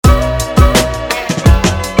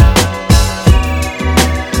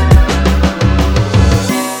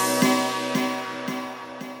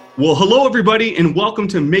Well, hello, everybody, and welcome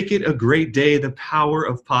to Make It a Great Day, the power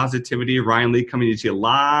of positivity. Ryan Lee coming to you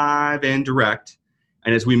live and direct.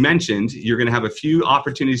 And as we mentioned, you're going to have a few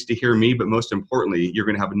opportunities to hear me, but most importantly, you're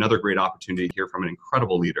going to have another great opportunity to hear from an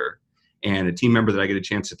incredible leader and a team member that I get a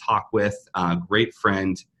chance to talk with, a great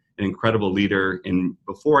friend, an incredible leader. And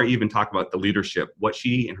before I even talk about the leadership, what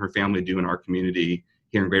she and her family do in our community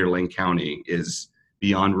here in Greater Lane County is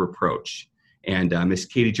beyond reproach. And Miss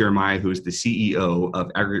Katie Jeremiah, who is the CEO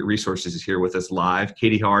of Aggregate Resources, is here with us live.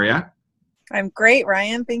 Katie, how are you? I'm great,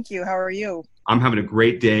 Ryan. Thank you. How are you? I'm having a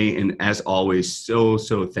great day. And as always, so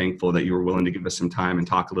thankful that you were willing to give us some time and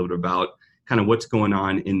talk a little bit about kind of what's going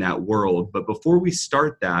on in that world. But before we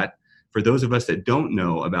start that, for those of us that don't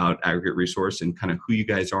know about Aggregate Resource and kind of who you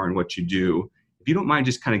guys are and what you do, if you don't mind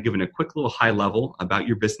just kind of giving a quick little high level about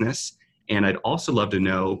your business. And I'd also love to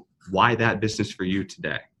know why that business for you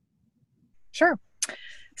today. Sure.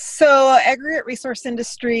 So Aggregate Resource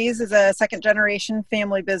Industries is a second generation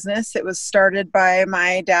family business. It was started by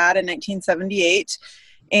my dad in 1978,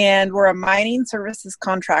 and we're a mining services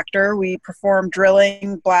contractor. We perform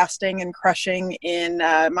drilling, blasting, and crushing in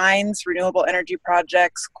mines, renewable energy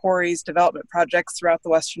projects, quarries, development projects throughout the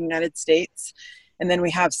Western United States. And then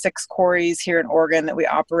we have 6 quarries here in Oregon that we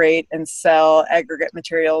operate and sell aggregate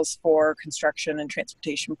materials for construction and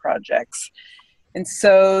transportation projects. And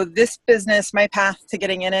so this business, my path to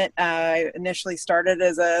getting in it, I initially started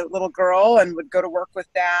as a little girl and would go to work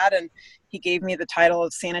with Dad, and he gave me the title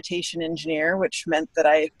of sanitation engineer, which meant that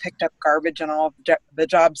I picked up garbage on all of the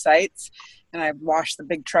job sites, and I washed the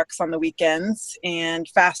big trucks on the weekends. And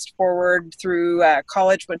fast forward through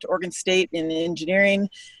college, went to Oregon State in engineering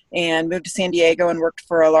and moved to San Diego and worked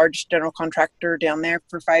for a large general contractor down there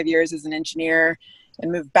for 5 years as an engineer,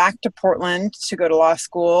 and moved back to Portland to go to law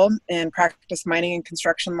school and practice mining and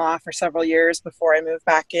construction law for several years before I moved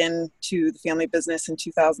back into the family business in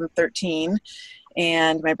 2013.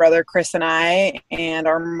 And my brother Chris and I and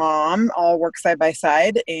our mom all work side by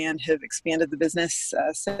side and have expanded the business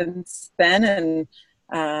since then.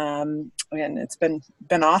 And it's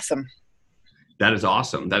been awesome. That is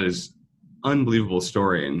awesome. That is unbelievable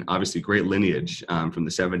story, and obviously great lineage from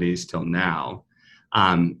the 70s till now.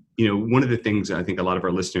 One of the things I think a lot of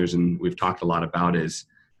our listeners, and we've talked a lot about, is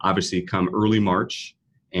obviously come early March.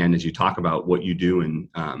 And as you talk about what you do, and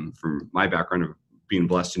from my background of being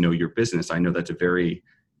blessed to know your business, I know that's a very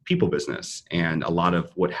people business. And a lot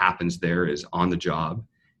of what happens there is on the job.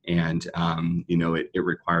 And, it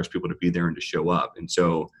requires people to be there and to show up. And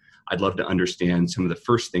so I'd love to understand some of the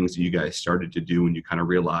first things that you guys started to do when you kind of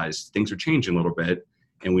realized things are changing a little bit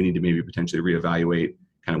and we need to maybe potentially reevaluate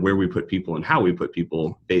kind of where we put people and how we put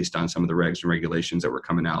people based on some of the regs and regulations that were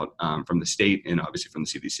coming out from the state and obviously from the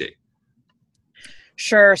CDC.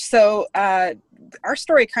 Sure. So our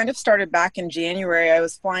story kind of started back in January. I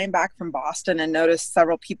was flying back from Boston and noticed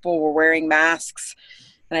several people were wearing masks,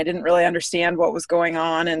 and I didn't really understand what was going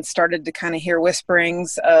on and started to kind of hear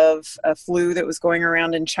whisperings of a flu that was going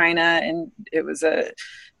around in China. And it was a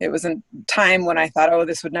time when I thought, oh,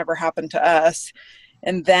 this would never happen to us.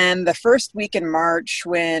 And then the first week in March,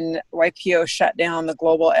 when YPO shut down the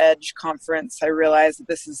Global Edge conference, I realized that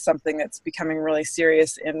this is something that's becoming really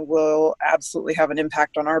serious and will absolutely have an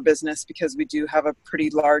impact on our business because we do have a pretty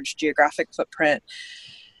large geographic footprint.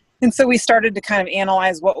 And so we started to kind of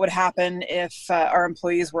analyze what would happen if our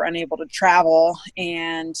employees were unable to travel.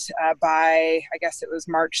 And by, I guess it was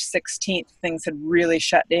March 16th, things had really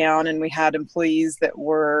shut down, and we had employees that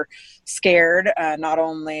were scared, not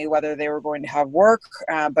only whether they were going to have work,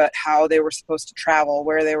 but how they were supposed to travel,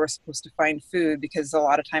 where they were supposed to find food, because a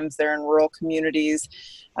lot of times they're in rural communities,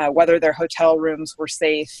 whether their hotel rooms were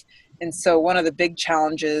safe. And so one of the big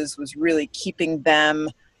challenges was really keeping them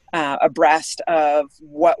abreast of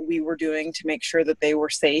what we were doing to make sure that they were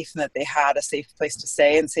safe and that they had a safe place to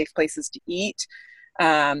stay and safe places to eat,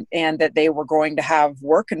 and that they were going to have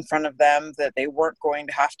work in front of them, that they weren't going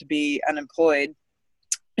to have to be unemployed.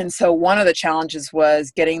 And so one of the challenges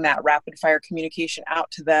was getting that rapid fire communication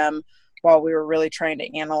out to them while we were really trying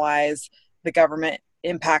to analyze the government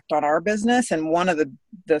impact on our business. And one of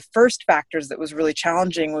the first factors that was really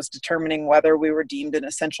challenging was determining whether we were deemed an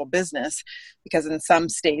essential business, because in some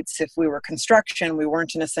states, if we were construction, we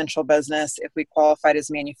weren't an essential business. If we qualified as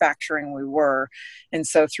manufacturing, we were. And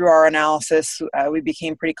so through our analysis, we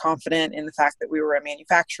became pretty confident in the fact that we were a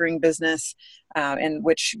manufacturing business. and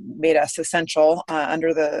which made us essential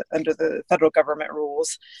under the federal government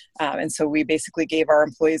rules. And so we basically gave our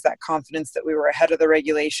employees that confidence that we were ahead of the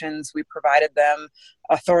regulations. We provided them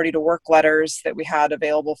authority to work letters that we had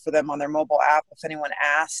available for them on their mobile app if anyone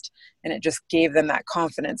asked. And it just gave them that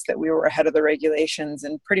confidence that we were ahead of the regulations.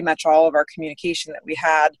 And pretty much all of our communication that we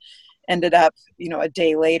had ended up, a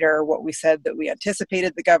day later, what we said that we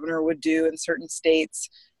anticipated the governor would do in certain states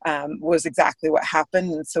was exactly what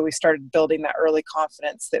happened. And so we started building that early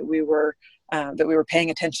confidence that we were paying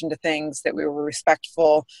attention to things, that we were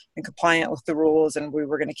respectful and compliant with the rules, and we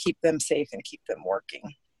were going to keep them safe and keep them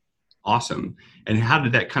working. Awesome. And how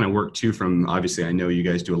did that kind of work too from, obviously, I know you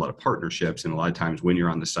guys do a lot of partnerships, and a lot of times when you're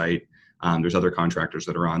on the site, there's other contractors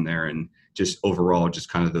that are on there, and just overall, just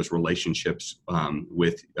kind of those relationships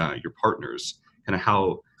with your partners, kind of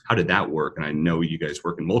how did that work? And I know you guys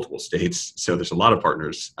work in multiple states, so there's a lot of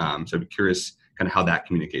partners. So I'd be curious kind of how that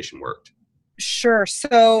communication worked. Sure.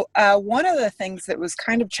 So one of the things that was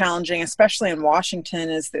kind of challenging, especially in Washington,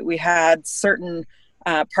 is that we had certain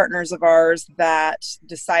partners of ours that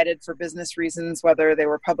decided for business reasons, whether they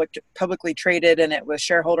were publicly traded and it was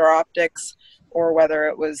shareholder optics, or whether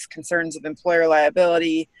it was concerns of employer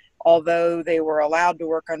liability. Although they were allowed to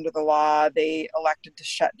work under the law, they elected to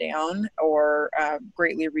shut down or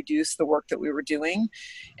greatly reduce the work that we were doing.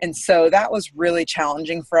 And so that was really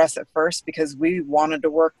challenging for us at first because we wanted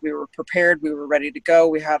to work. We were prepared. We were ready to go.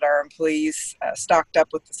 We had our employees stocked up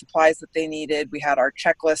with the supplies that they needed. We had our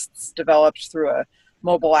checklists developed through a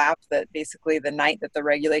mobile app that basically the night that the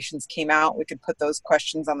regulations came out, we could put those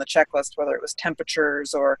questions on the checklist, whether it was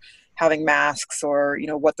temperatures or having masks or,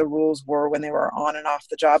 what the rules were when they were on and off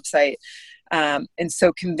the job site. And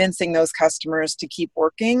so convincing those customers to keep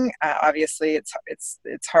working, obviously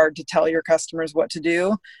it's hard to tell your customers what to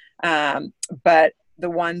do. But the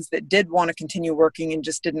ones that did want to continue working and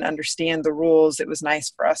just didn't understand the rules, it was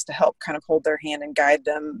nice for us to help kind of hold their hand and guide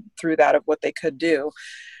them through that of what they could do.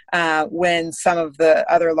 When some of the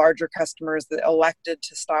other larger customers that elected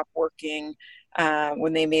to stop working,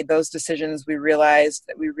 when they made those decisions, we realized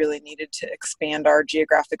that we really needed to expand our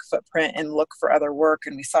geographic footprint and look for other work.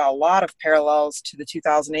 And we saw a lot of parallels to the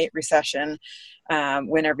 2008 recession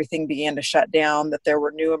when everything began to shut down, that there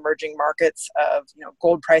were new emerging markets of,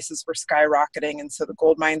 gold prices were skyrocketing. And so the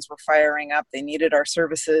gold mines were firing up. They needed our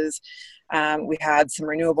services. We had some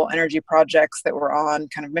renewable energy projects that were on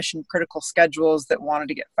kind of mission critical schedules that wanted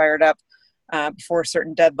to get fired up before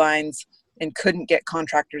certain deadlines and couldn't get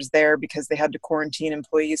contractors there because they had to quarantine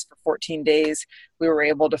employees for 14 days. We were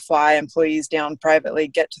able to fly employees down privately,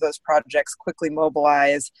 get to those projects, quickly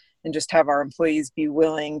mobilize, and just have our employees be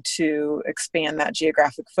willing to expand that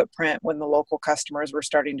geographic footprint when the local customers were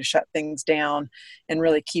starting to shut things down and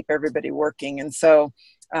really keep everybody working. And so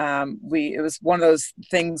it was one of those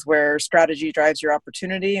things where strategy drives your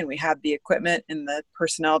opportunity, and we had the equipment and the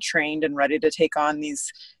personnel trained and ready to take on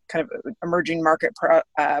these kind of emerging market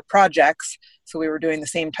projects. So we were doing the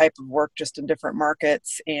same type of work, just in different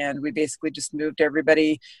markets. And we basically just moved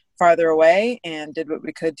everybody farther away and did what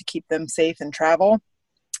we could to keep them safe and travel.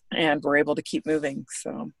 And we're able to keep moving.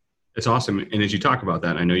 So it's awesome. And as you talk about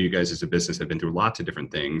that, I know you guys as a business have been through lots of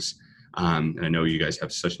different things. And I know you guys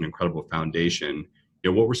have such an incredible foundation.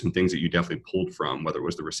 What were some things that you definitely pulled from, whether it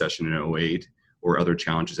was the recession in '08 or other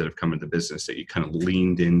challenges that have come into the business that you kind of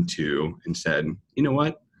leaned into and said, you know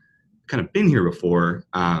what, kind of been here before.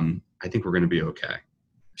 I think we're going to be okay.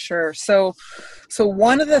 Sure. So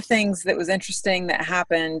one of the things that was interesting that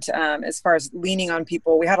happened as far as leaning on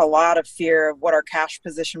people, we had a lot of fear of what our cash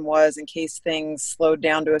position was in case things slowed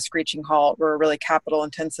down to a screeching halt. We're a really capital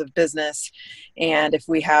intensive business. And if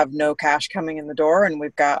we have no cash coming in the door and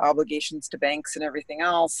we've got obligations to banks and everything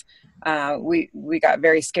else, we got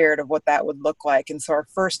very scared of what that would look like. And so our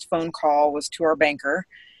first phone call was to our banker.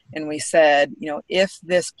 And we said, if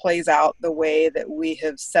this plays out the way that we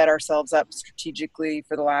have set ourselves up strategically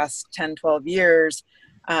for the last 10, 12 years,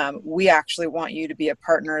 we actually want you to be a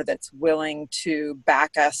partner that's willing to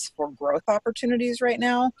back us for growth opportunities right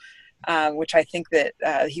now, which I think that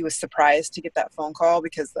he was surprised to get that phone call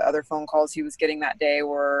because the other phone calls he was getting that day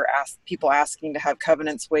were people asking to have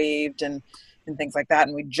covenants waived and things like that.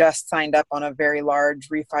 And we just signed up on a very large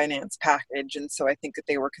refinance package. And so I think that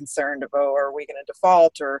they were concerned of, are we going to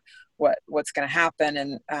default or what's going to happen?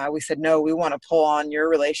 And we said, no, we want to pull on your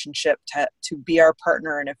relationship to be our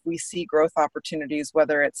partner. And if we see growth opportunities,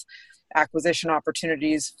 whether it's acquisition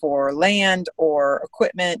opportunities for land or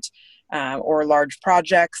equipment or large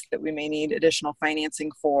projects that we may need additional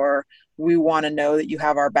financing for, we want to know that you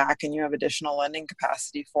have our back and you have additional lending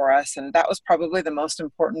capacity for us. And that was probably the most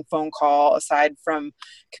important phone call, aside from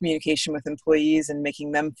communication with employees and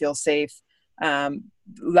making them feel safe.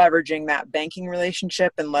 leveraging that banking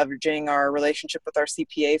relationship and leveraging our relationship with our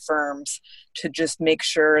CPA firms to just make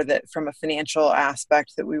sure that from a financial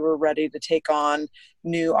aspect that we were ready to take on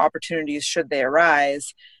new opportunities should they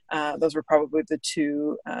arise. Those were probably the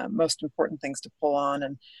two most important things to pull on.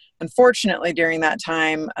 And unfortunately, during that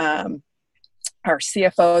time, our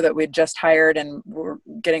CFO that we'd just hired and were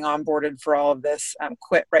getting onboarded for all of this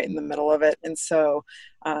quit right in the middle of it. And so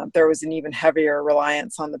there was an even heavier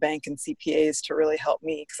reliance on the bank and CPAs to really help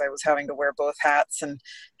me because I was having to wear both hats and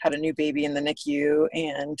had a new baby in the NICU.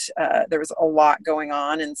 And there was a lot going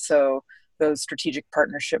on. And so those strategic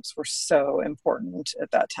partnerships were so important at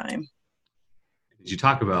that time. You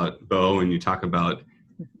talk about Bo and you talk about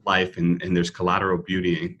life and there's collateral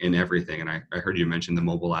beauty in everything. And I heard you mention the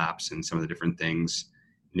mobile apps and some of the different things,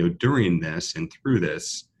 during this and through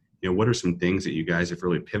this, what are some things that you guys have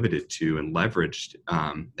really pivoted to and leveraged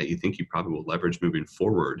that you think you probably will leverage moving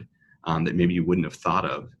forward that maybe you wouldn't have thought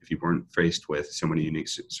of if you weren't faced with so many unique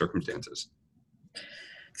circumstances?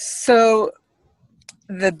 So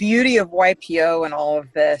the beauty of YPO and all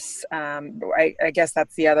of this, I guess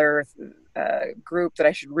that's the other group that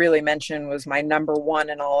I should really mention was my number one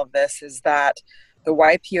in all of this, is that the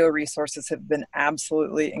YPO resources have been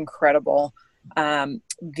absolutely incredible.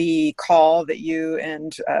 The call that you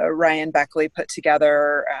and Ryan Beckley put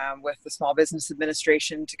together with the Small Business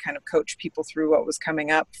Administration to kind of coach people through what was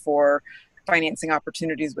coming up for financing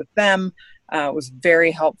opportunities with them was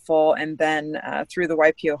very helpful. And then through the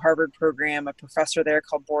YPO Harvard program, a professor there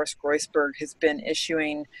called Boris Groisberg has been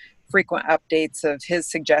issuing frequent updates of his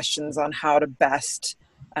suggestions on how to best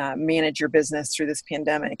manage your business through this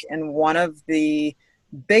pandemic. And one of the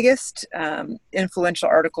biggest influential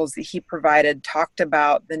articles that he provided talked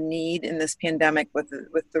about the need in this pandemic with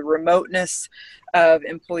the remoteness of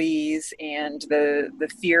employees and the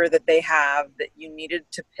fear that they have, that you needed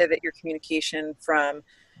to pivot your communication from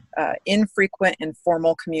infrequent and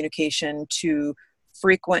formal communication to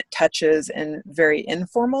frequent touches and very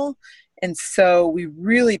informal. And so we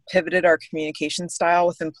really pivoted our communication style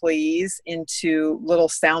with employees into little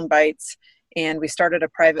sound bites. And we started a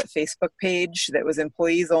private Facebook page that was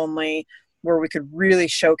employees only, where we could really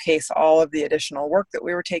showcase all of the additional work that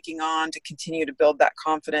we were taking on to continue to build that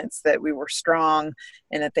confidence that we were strong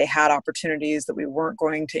and that they had opportunities, that we weren't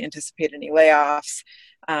going to anticipate any layoffs.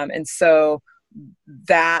 And so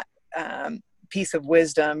that piece of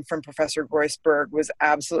wisdom from Professor Groisberg was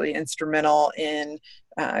absolutely instrumental in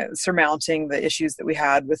surmounting the issues that we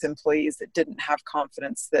had with employees that didn't have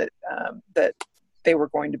confidence that they were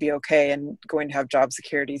going to be okay and going to have job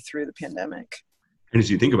security through the pandemic. And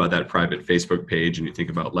as you think about that private Facebook page and you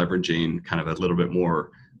think about leveraging kind of a little bit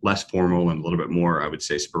more less formal and a little bit more, I would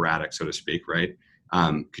say, sporadic, so to speak, right?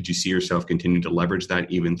 Could you see yourself continuing to leverage that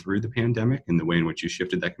even through the pandemic and the way in which you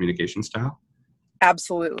shifted that communication style?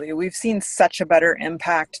 Absolutely. We've seen such a better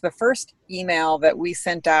impact. The first email that we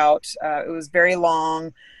sent out, it was very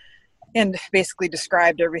long and basically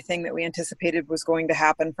described everything that we anticipated was going to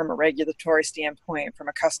happen from a regulatory standpoint, from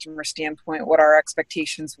a customer standpoint, what our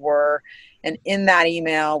expectations were. And in that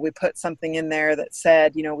email, we put something in there that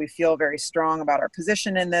said, we feel very strong about our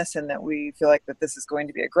position in this and that we feel like that this is going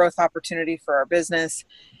to be a growth opportunity for our business.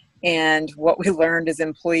 And what we learned is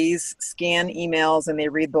employees scan emails and they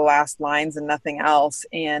read the last lines and nothing else.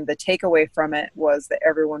 And the takeaway from it was that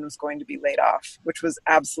everyone was going to be laid off, which was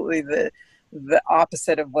absolutely the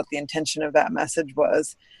opposite of what the intention of that message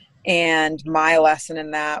was. And my lesson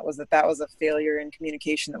in that was that was a failure in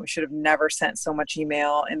communication, that we should have never sent so much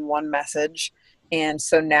email in one message. And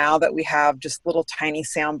so now that we have just little tiny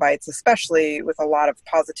sound bites, especially with a lot of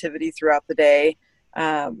positivity throughout the day,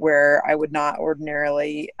 where I would not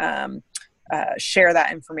ordinarily share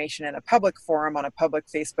that information in a public forum, on a public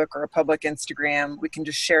Facebook or a public Instagram, we can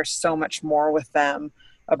just share so much more with them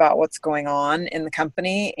about what's going on in the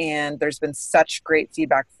company. And there's been such great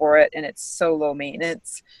feedback for it. And it's so low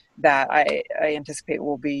maintenance that I anticipate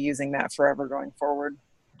we'll be using that forever going forward.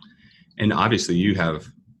 And obviously you have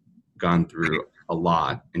gone through a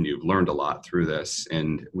lot and you've learned a lot through this.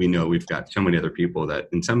 And we know we've got so many other people that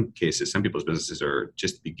in some cases, some people's businesses are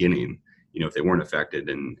just beginning, if they weren't affected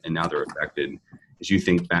and now they're affected. As you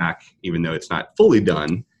think back, even though it's not fully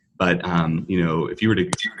done, but, if you were to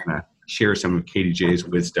kind of share some of KDJ's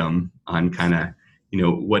wisdom on kind of,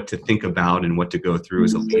 what to think about and what to go through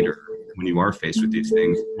as a leader when you are faced with these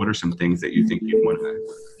things, what are some things that you think you'd want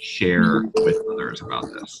to share with others about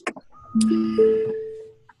this?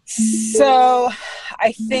 So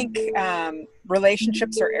I think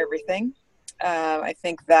relationships are everything. I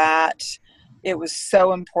think that it was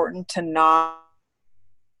so important to not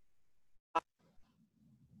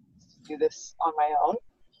do this on my own.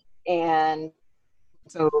 And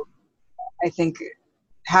so I think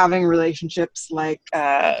having relationships like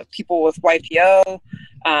people with YPO,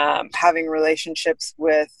 having relationships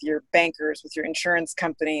with your bankers, with your insurance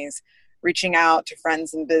companies, reaching out to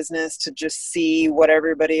friends in business to just see what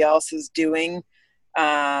everybody else is doing,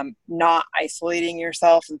 not isolating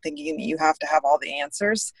yourself and thinking that you have to have all the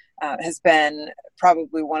answers, has been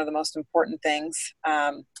probably one of the most important things.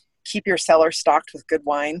 Keep your cellar stocked with good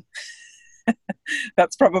wine.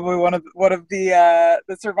 That's probably one of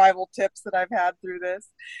the survival tips that I've had through this,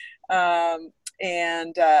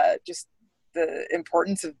 and just the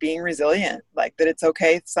importance of being resilient. Like that, it's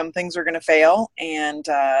okay. Some things are going to fail, and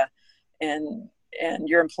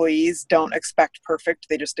your employees don't expect perfect.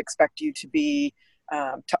 They just expect you to be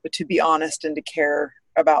honest and to care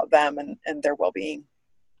about them and their well-being.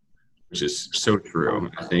 Which is so true.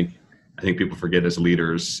 I think people forget as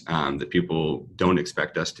leaders that people don't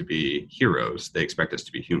expect us to be heroes. They expect us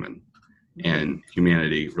to be human. And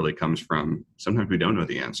humanity really comes from sometimes we don't know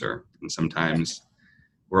the answer. And sometimes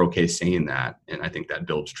we're okay saying that. And I think that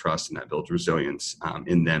builds trust and that builds resilience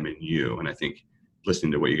in them and you. And I think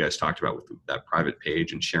listening to what you guys talked about with that private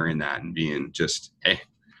page and sharing that and being just, hey,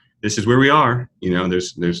 this is where we are. You know,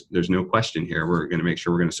 there's no question here. We're going to make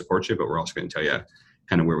sure we're going to support you, but we're also going to tell you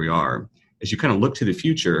kind of where we are. As you kind of look to the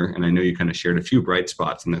future, and I know you kind of shared a few bright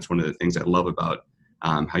spots, and that's one of the things I love about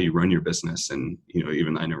how you run your business. And, you know,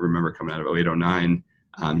 even I remember coming out of 08, 09,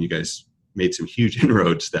 you guys made some huge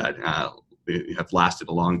inroads that have lasted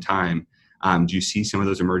a long time. Do you see some of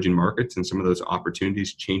those emerging markets and some of those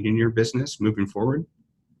opportunities changing your business moving forward?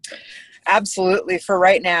 Absolutely. For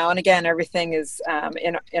right now, and again, everything is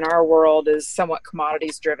in our world is somewhat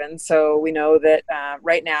commodities driven. So we know that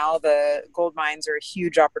right now the gold mines are a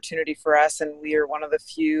huge opportunity for us, and we are one of the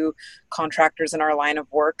few contractors in our line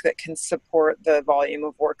of work that can support the volume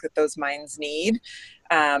of work that those mines need.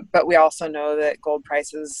 But we also know that gold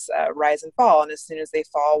prices rise and fall, and as soon as they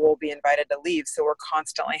fall, we'll be invited to leave. So we're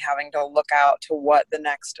constantly having to look out to what the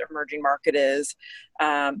next emerging market is.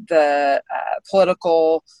 The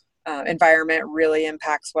political environment really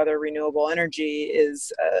impacts whether renewable energy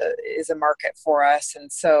is a market for us,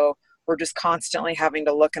 and so we're just constantly having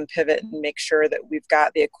to look and pivot and make sure that we've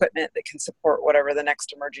got the equipment that can support whatever the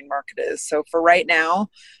next emerging market is. So for right now,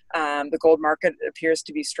 the gold market appears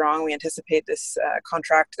to be strong. We anticipate this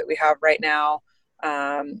contract that we have right now,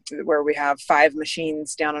 where we have 5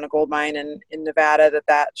 machines down on a gold mine in Nevada,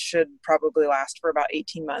 that should probably last for about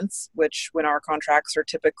 18 months, which when our contracts are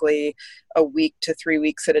typically a week to 3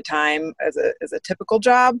 weeks at a time as a typical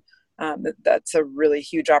job, that's a really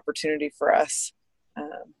huge opportunity for us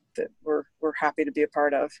that we're happy to be a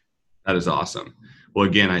part of. That is awesome. Well,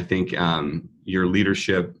 again, I think your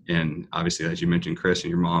leadership and obviously, as you mentioned, Chris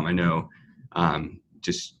and your mom, I know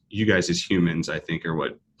just you guys as humans, I think are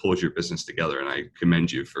what pulls your business together. And I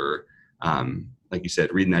commend you for, like you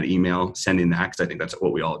said, reading that email, sending that, because I think that's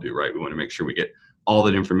what we all do, right? We want to make sure we get all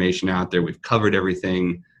that information out there. We've covered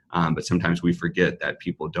everything, but sometimes we forget that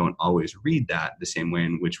people don't always read that the same way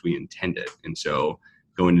in which we intended. And so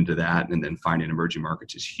going into that and then finding emerging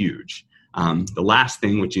markets is huge. The last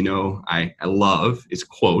thing, which I love, is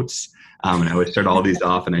quotes. And I always start all these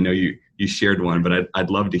off, and I know you shared one, but I'd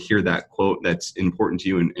love to hear that quote that's important to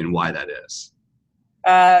you and why that is.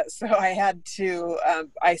 So I had to,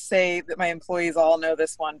 I say that my employees all know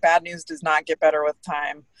this one: bad news does not get better with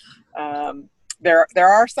time. There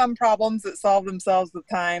are some problems that solve themselves with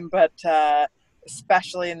time, but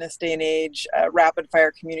especially in this day and age, rapid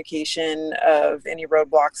fire communication of any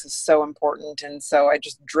roadblocks is so important. And so I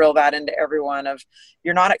just drill that into everyone of,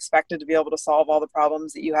 you're not expected to be able to solve all the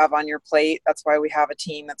problems that you have on your plate. That's why we have a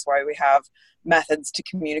team. That's why we have methods to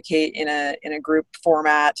communicate in a group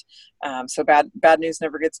format. So bad news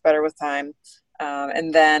never gets better with time.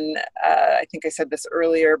 And then I think I said this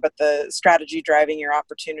earlier, but the strategy driving your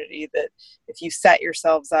opportunity, that if you set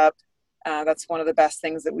yourselves up, that's one of the best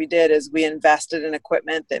things that we did, is we invested in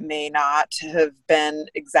equipment that may not have been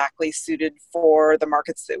exactly suited for the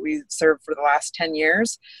markets that we served for the last 10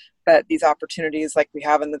 years. But these opportunities like we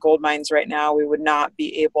have in the gold mines right now, we would not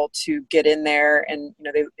be able to get in there. And,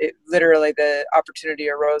 literally the opportunity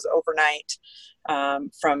arose overnight,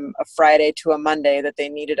 from a Friday to a Monday, that they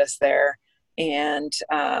needed us there. And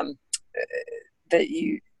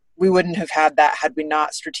we wouldn't have had that had we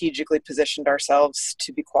not strategically positioned ourselves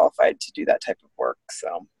to be qualified to do that type of work.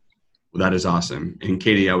 So, well, that is awesome. And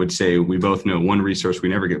Katie, I would say we both know one resource we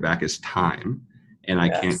never get back is time. And I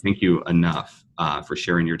can't thank you enough for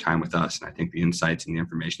sharing your time with us. And I think the insights and the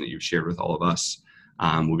information that you've shared with all of us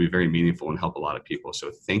will be very meaningful and help a lot of people.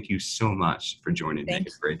 So thank you so much for joining me.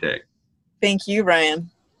 It's a great day. Thank you,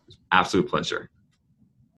 Ryan. Absolute pleasure.